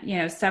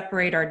can't,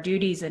 separate our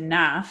duties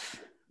enough.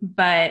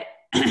 But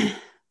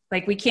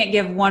like we can't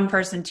give one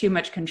person too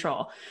much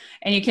control.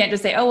 And you can't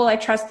just say, oh, well, I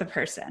trust the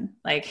person.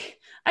 Like,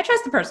 I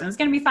trust the person. It's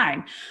going to be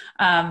fine.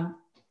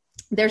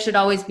 There should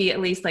always be at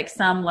least like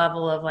some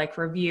level of like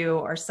review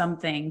or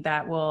something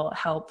that will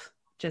help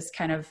just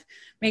kind of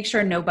make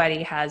sure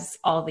nobody has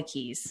all the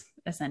keys,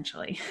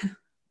 essentially,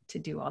 to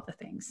do all the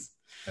things.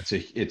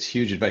 It's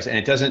huge advice. And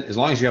it doesn't, as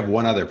long as you have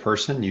one other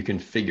person, you can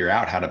figure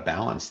out how to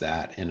balance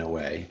that in a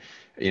way.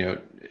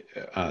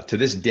 To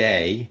this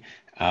day,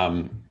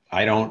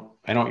 I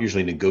don't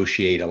usually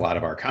negotiate a lot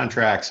of our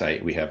contracts.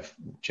 We have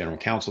general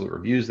counsel that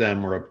reviews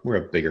them. We're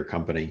a bigger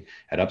company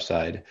at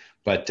Upside,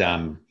 but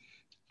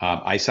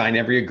I sign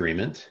every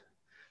agreement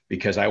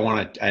because I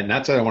want to, and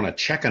not that I want to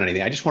check on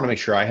anything. I just want to make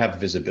sure I have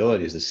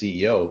visibility as the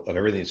CEO of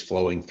everything that's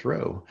flowing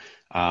through,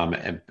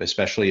 and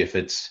especially if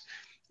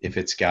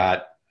it's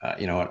got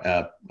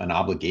an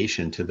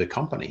obligation to the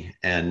company.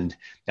 And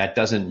that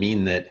doesn't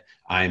mean that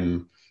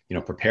I'm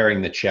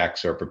preparing the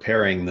checks or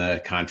preparing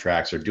the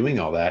contracts or doing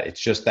all that.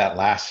 It's just that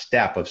last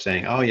step of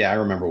saying, oh yeah, I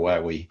remember why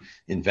we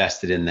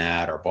invested in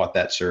that or bought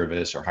that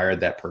service or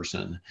hired that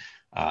person.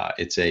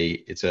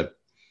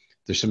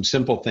 There's some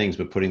simple things,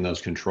 but putting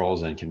those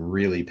controls in can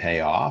really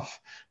pay off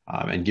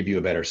and give you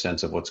a better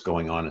sense of what's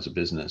going on as a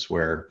business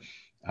where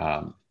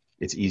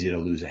it's easy to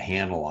lose a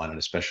handle on it,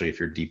 especially if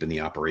you're deep in the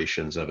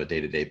operations of a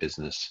day-to-day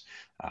business.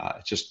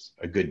 It's just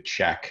a good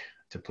check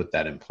to put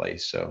that in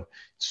place. So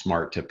it's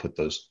smart to put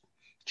those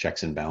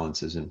checks and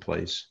balances in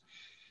place.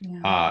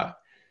 Yeah.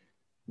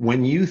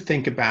 When you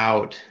think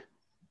about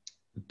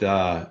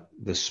the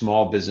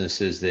small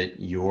businesses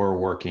that you're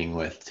working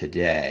with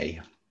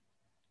today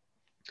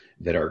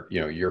that are,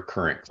 your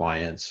current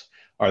clients,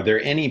 are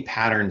there any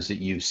patterns that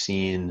you've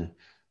seen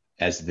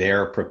as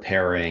they're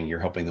preparing, you're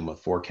helping them with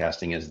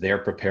forecasting, as they're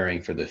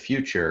preparing for the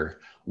future?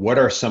 What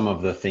are some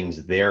of the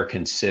things they're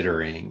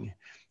considering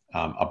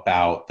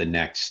about the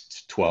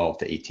next 12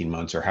 to 18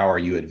 months, or how are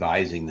you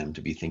advising them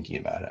to be thinking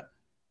about it?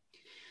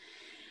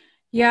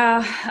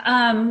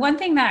 Yeah. One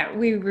thing that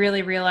we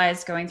really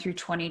realized going through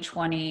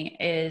 2020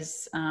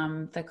 is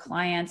the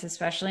clients,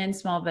 especially in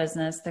small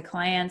business, the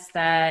clients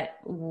that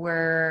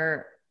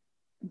were,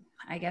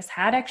 I guess,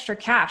 had extra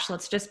cash.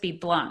 Let's just be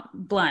blunt.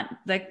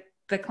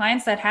 The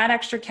clients that had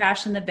extra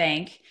cash in the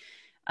bank,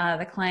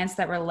 the clients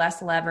that were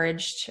less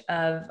leveraged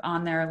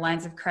on their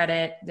lines of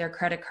credit, their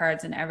credit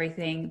cards and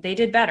everything, they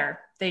did better.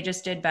 They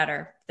just did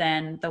better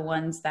than the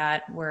ones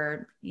that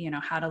were,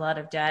 had a lot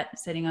of debt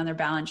sitting on their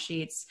balance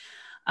sheets.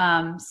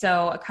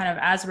 So kind of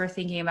as we're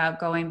thinking about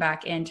going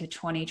back into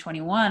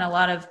 2021, a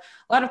lot of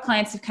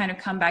clients have kind of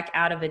come back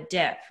out of a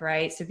dip,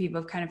 right? So people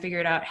have kind of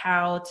figured out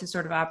how to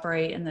sort of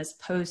operate in this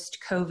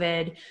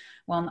post-COVID.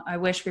 Well, I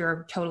wish we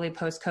were totally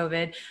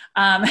post-COVID,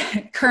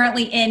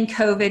 currently in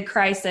COVID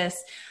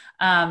crisis.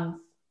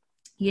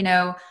 You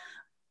know,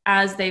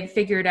 as they've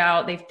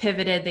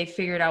pivoted, they've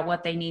figured out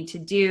what they need to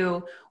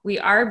do. We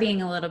are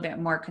being a little bit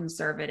more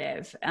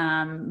conservative,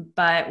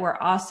 but we're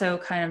also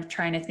kind of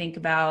trying to think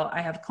about, I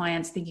have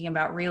clients thinking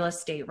about real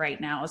estate right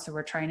now. So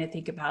we're trying to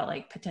think about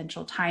like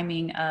potential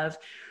timing of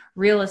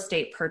real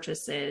estate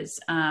purchases,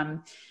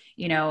 and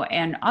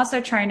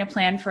also trying to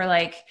plan for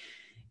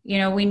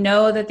we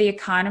know that the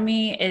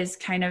economy is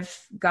kind of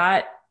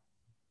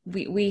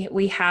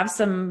we have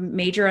some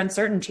major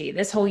uncertainty.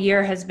 This whole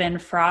year has been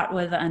fraught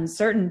with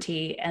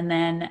uncertainty. And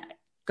then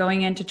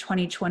going into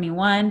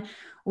 2021,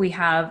 we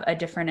have a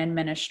different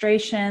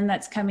administration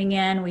that's coming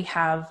in. We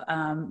have,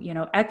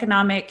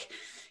 economic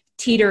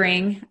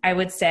teetering, I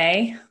would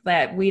say,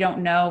 that we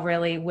don't know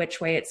really which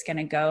way it's going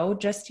to go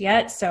just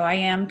yet. So I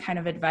am kind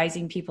of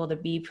advising people to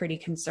be pretty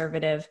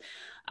conservative,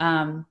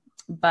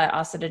 but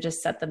also to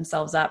just set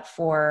themselves up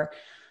for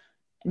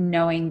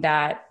knowing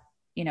that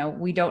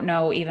we don't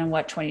know even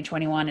what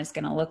 2021 is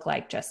going to look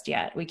like just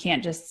yet. We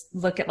can't just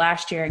look at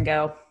last year and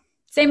go,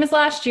 same as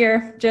last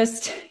year,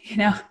 just,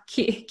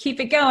 keep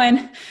it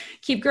going,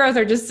 keep growth,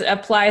 or just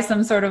apply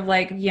some sort of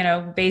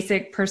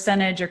basic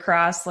percentage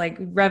across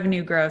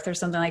revenue growth or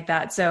something like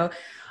that. So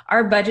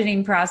our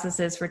budgeting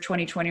processes for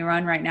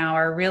 2021 right now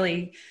are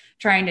really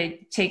trying to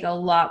take a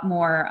lot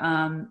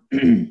more,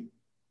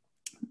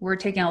 we're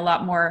taking a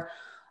lot more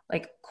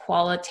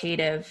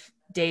qualitative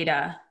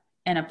data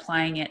and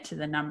applying it to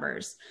the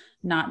numbers,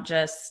 not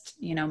just,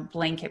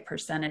 blanket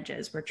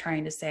percentages. We're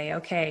trying to say,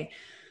 okay,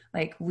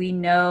 we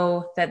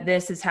know that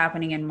this is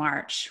happening in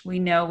March. We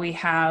know we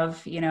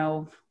have, we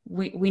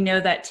know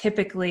that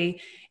typically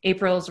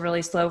April is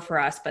really slow for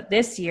us, but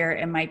this year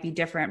it might be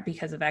different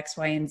because of X,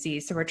 Y, and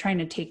Z. So we're trying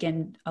to take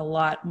in a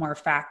lot more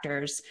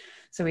factors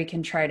so we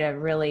can try to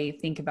really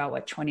think about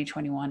what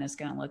 2021 is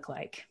going to look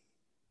like.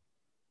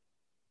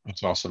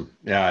 That's awesome.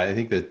 Yeah, I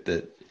think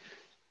that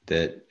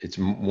it's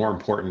more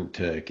important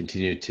to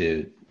continue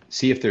to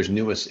see if there's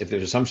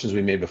assumptions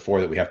we made before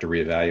that we have to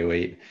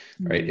reevaluate,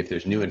 right? If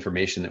there's new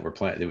information that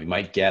that we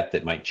might get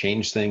that might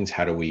change things,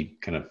 how do we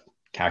kind of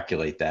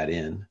calculate that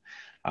in?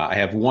 I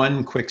have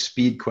one quick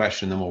speed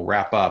question, then we'll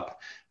wrap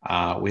up.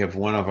 We have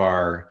one of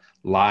our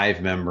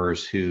live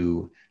members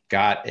who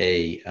got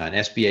an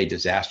SBA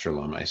disaster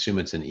loan. I assume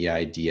it's an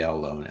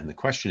EIDL loan. And the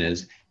question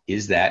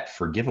is that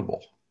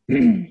forgivable?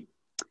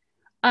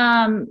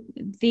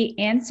 The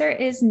answer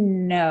is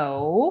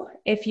no.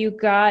 If you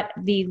got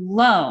the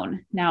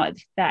loan, now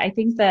I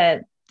think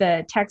that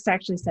the text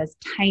actually says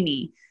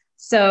tiny.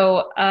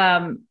 So,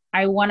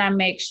 I want to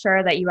make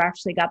sure that you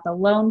actually got the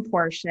loan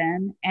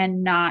portion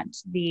and not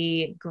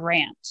the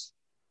grant.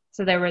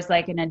 So there was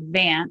an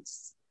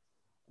advance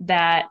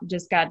that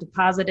just got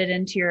deposited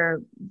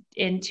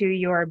into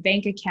your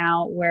bank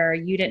account where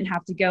you didn't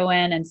have to go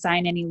in and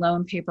sign any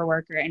loan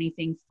paperwork or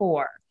anything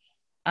for.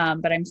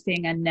 But I'm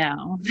seeing a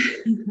no.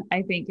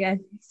 I think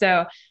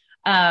so.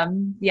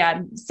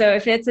 Yeah. So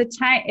if it's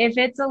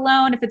a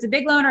loan, if it's a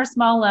big loan or a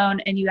small loan,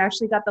 and you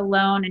actually got the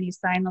loan and you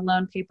signed the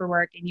loan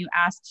paperwork and you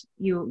asked,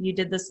 you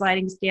did the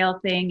sliding scale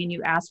thing and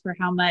you asked for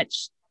how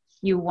much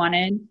you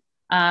wanted,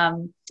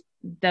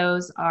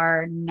 those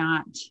are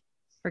not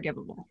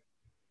forgivable.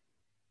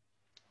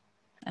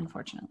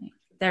 Unfortunately,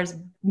 there's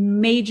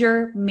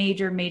major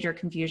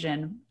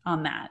confusion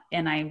on that,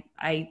 and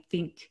I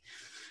think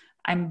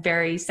I'm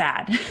very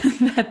sad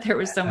that there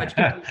was so much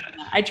confusion.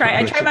 I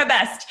tried my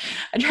best.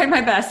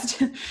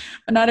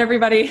 But not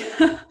everybody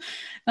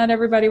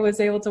was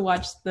able to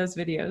watch those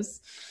videos.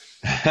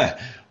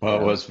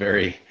 Well, it was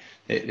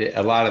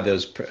a lot of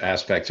those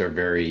aspects are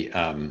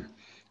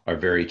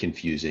very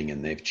confusing,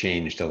 and they've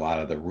changed a lot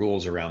of the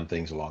rules around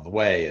things along the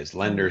way as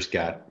lenders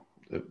got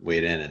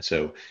weighed in. And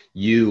so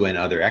you and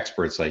other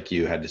experts like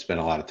you had to spend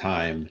a lot of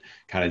time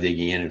kind of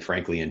digging in and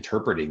frankly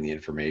interpreting the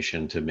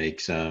information to make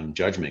some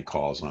judgment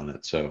calls on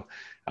it. So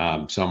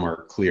some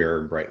were clear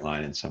and bright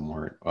line and some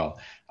weren't. Well,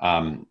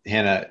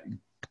 Hannah,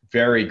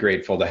 very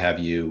grateful to have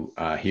you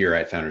here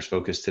at Founders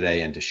Focus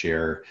today and to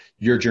share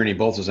your journey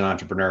both as an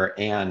entrepreneur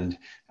and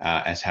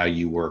as how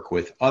you work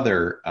with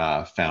other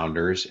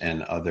founders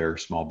and other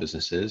small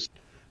businesses.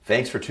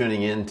 Thanks for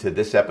tuning in to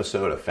this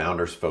episode of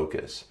Founders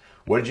Focus.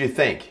 What did you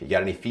think? You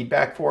got any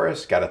feedback for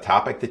us? Got a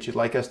topic that you'd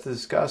like us to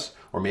discuss?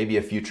 Or maybe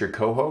a future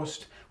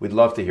co-host? We'd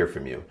love to hear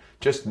from you.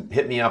 Just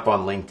hit me up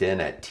on LinkedIn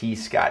at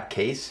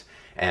tscottcase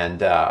and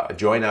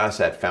join us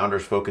at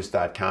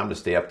foundersfocus.com to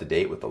stay up to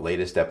date with the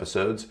latest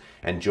episodes,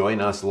 and join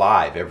us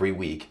live every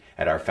week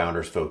at our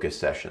Founders Focus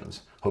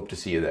sessions. Hope to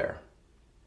see you there.